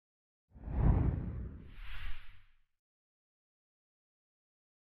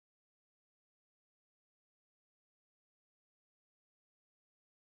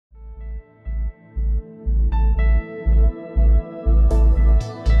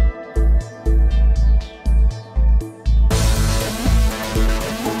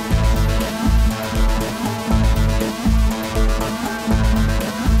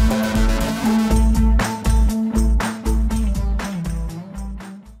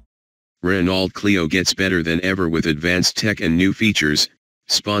Renault Clio gets better than ever with advanced tech and new features.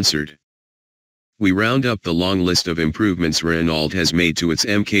 Sponsored. We round up the long list of improvements Renault has made to its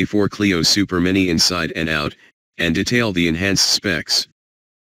MK4 Clio Super Mini inside and out, and detail the enhanced specs.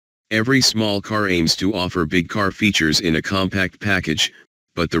 Every small car aims to offer big car features in a compact package,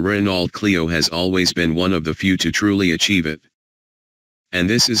 but the Renault Clio has always been one of the few to truly achieve it. And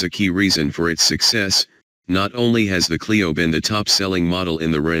this is a key reason for its success. Not only has the Clio been the top-selling model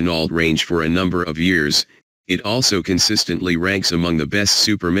in the Renault range for a number of years, it also consistently ranks among the best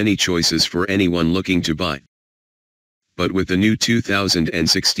Super Mini choices for anyone looking to buy. But with the new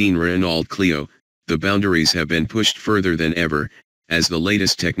 2016 Renault Clio, the boundaries have been pushed further than ever, as the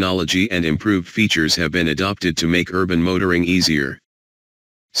latest technology and improved features have been adopted to make urban motoring easier.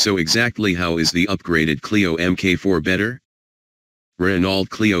 So exactly how is the upgraded Clio MK4 better? Renault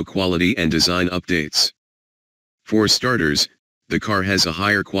Clio quality and design updates. For starters, the car has a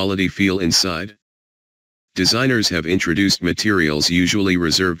higher quality feel inside. Designers have introduced materials usually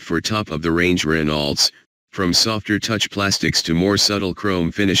reserved for top-of-the-range Renaults, from softer touch plastics to more subtle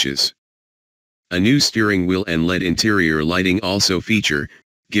chrome finishes. A new steering wheel and LED interior lighting also feature,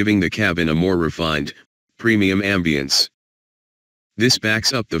 giving the cabin a more refined, premium ambience. This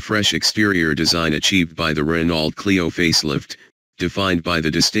backs up the fresh exterior design achieved by the Renault Clio facelift, defined by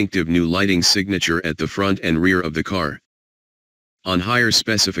the distinctive new lighting signature at the front and rear of the car. On higher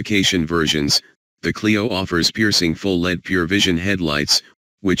specification versions, the Clio offers piercing full LED pure vision headlights,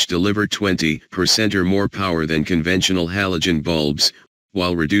 which deliver 20% or more power than conventional halogen bulbs,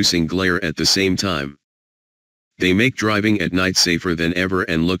 while reducing glare at the same time. They make driving at night safer than ever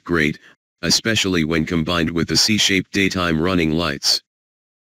and look great, especially when combined with the C-shaped daytime running lights.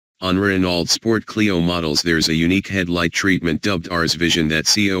 On Renault Sport Clio models there's a unique headlight treatment dubbed RS Vision that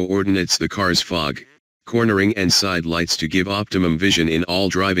coordinates the car's fog, cornering and side lights to give optimum vision in all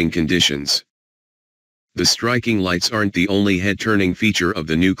driving conditions. The striking lights aren't the only head-turning feature of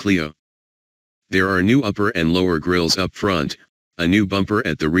the new Clio. There are new upper and lower grilles up front, a new bumper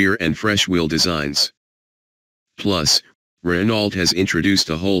at the rear and fresh wheel designs. Plus, Renault has introduced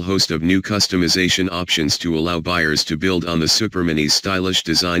a whole host of new customization options to allow buyers to build on the Super Mini's stylish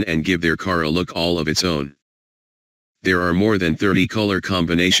design and give their car a look all of its own. There are more than 30 color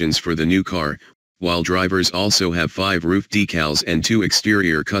combinations for the new car, while drivers also have 5 roof decals and 2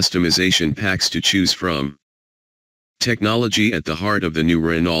 exterior customization packs to choose from. Technology at the heart of the new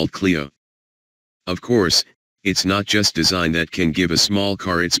Renault Clio. Of course, it's not just design that can give a small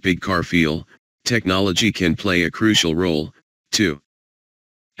car its big car feel. Technology can play a crucial role, too.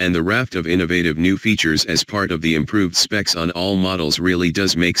 And the raft of innovative new features as part of the improved specs on all models really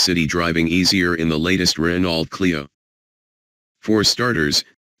does make city driving easier in the latest Renault Clio. For starters,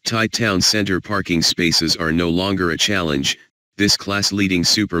 tight town center parking spaces are no longer a challenge. This class-leading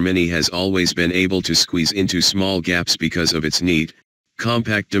Super Mini has always been able to squeeze into small gaps because of its neat,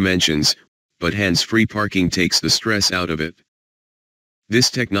 compact dimensions, but hands-free parking takes the stress out of it. This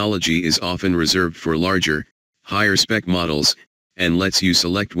technology is often reserved for larger, higher-spec models, and lets you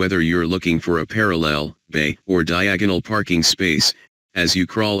select whether you're looking for a parallel, bay, or diagonal parking space. As you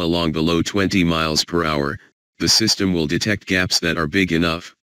crawl along below 20 miles per hour, the system will detect gaps that are big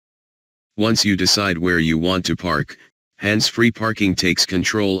enough. Once you decide where you want to park, hands-free parking takes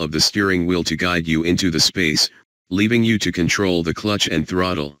control of the steering wheel to guide you into the space, leaving you to control the clutch and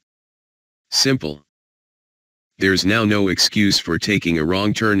throttle. Simple. There's now no excuse for taking a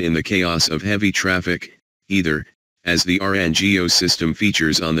wrong turn in the chaos of heavy traffic, either, as the RNGO system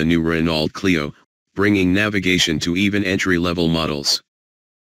features on the new Renault Clio, bringing navigation to even entry-level models.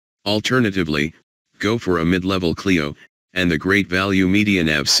 Alternatively, go for a mid-level Clio, and the great value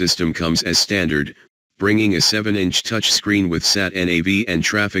MediaNav system comes as standard, bringing a 7-inch touchscreen with sat-nav and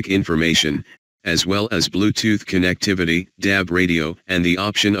traffic information, as well as Bluetooth connectivity, DAB radio, and the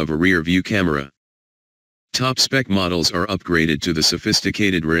option of a rear-view camera. Top-spec models are upgraded to the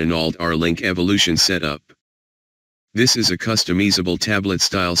sophisticated Renault R-Link Evolution setup. This is a customizable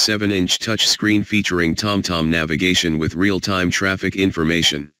tablet-style 7-inch touchscreen featuring TomTom navigation with real-time traffic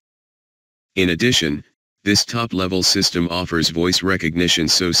information. In addition, this top-level system offers voice recognition,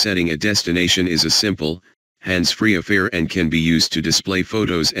 so setting a destination is a simple, hands-free affair and can be used to display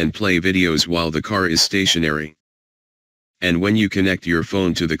photos and play videos while the car is stationary. And when you connect your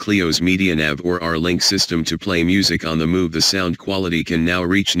phone to the Clio's MediaNav or R-Link system to play music on the move, the sound quality can now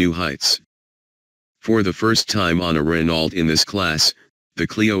reach new heights. For the first time on a Renault in this class, the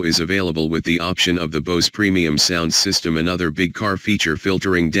Clio is available with the option of the Bose Premium Sound System, another big car feature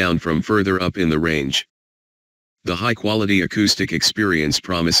filtering down from further up in the range. The high-quality acoustic experience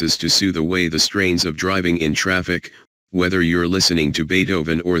promises to soothe away the strains of driving in traffic, whether you're listening to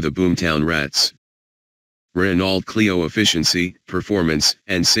Beethoven or the Boomtown Rats. Renault Clio efficiency, performance,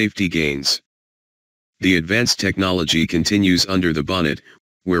 and safety gains. The advanced technology continues under the bonnet,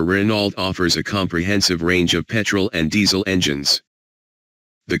 where Renault offers a comprehensive range of petrol and diesel engines.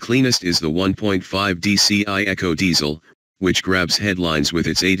 The cleanest is the 1.5 DCI Eco Diesel, which grabs headlines with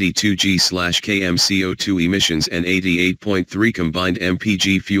its 82 g/km CO2 emissions and 88.3 combined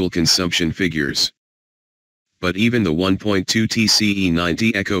mpg fuel consumption figures. But even the 1.2 TCE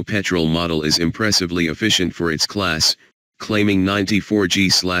 90 Eco petrol model is impressively efficient for its class, claiming 94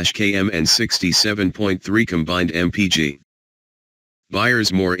 g/km and 67.3 combined mpg.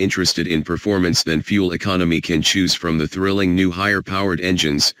 Buyers more interested in performance than fuel economy can choose from the thrilling new higher-powered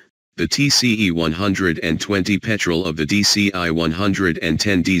engines, the TCE 120 petrol of the DCI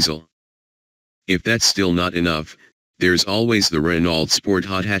 110 diesel. If that's still not enough, there's always the Renault Sport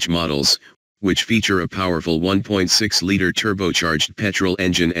hot hatch models, which feature a powerful 1.6-liter turbocharged petrol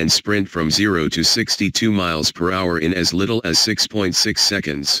engine and sprint from 0 to 62 miles per hour in as little as 6.6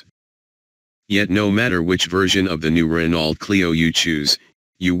 seconds. Yet no matter which version of the new Renault Clio you choose,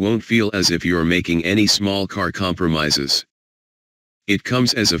 you won't feel as if you're making any small car compromises. It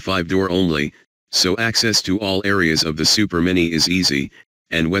comes as a 5-door only, so access to all areas of the Super Mini is easy,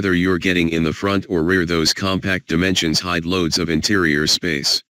 and whether you're getting in the front or rear, those compact dimensions hide loads of interior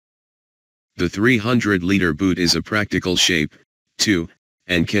space. The 300-liter boot is a practical shape, too,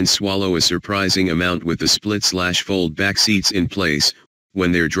 and can swallow a surprising amount with the split/fold back seats in place.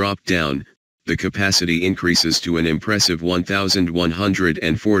 When they're dropped down, the capacity increases to an impressive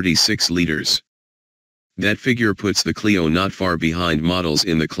 1,146 liters. That figure puts the Clio not far behind models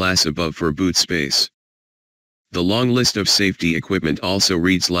in the class above for boot space. The long list of safety equipment also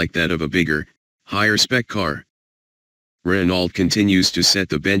reads like that of a bigger, higher-spec car. Renault continues to set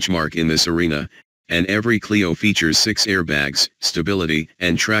the benchmark in this arena, and every Clio features 6 airbags, stability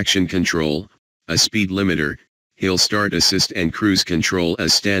and traction control, a speed limiter, hill start assist and cruise control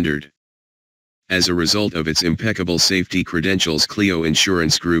as standard. As a result of its impeccable safety credentials, Clio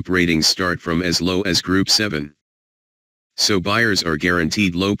Insurance Group ratings start from as low as Group 7. So buyers are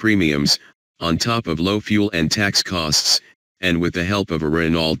guaranteed low premiums, on top of low fuel and tax costs, and with the help of a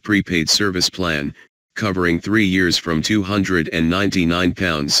Renault prepaid service plan, covering 3 years from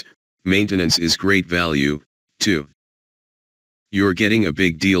 £299, maintenance is great value, too. You're getting a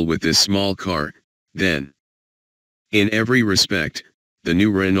big deal with this small car, then. In every respect, the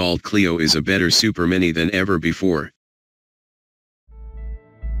new Renault Clio is a better Super Mini than ever before.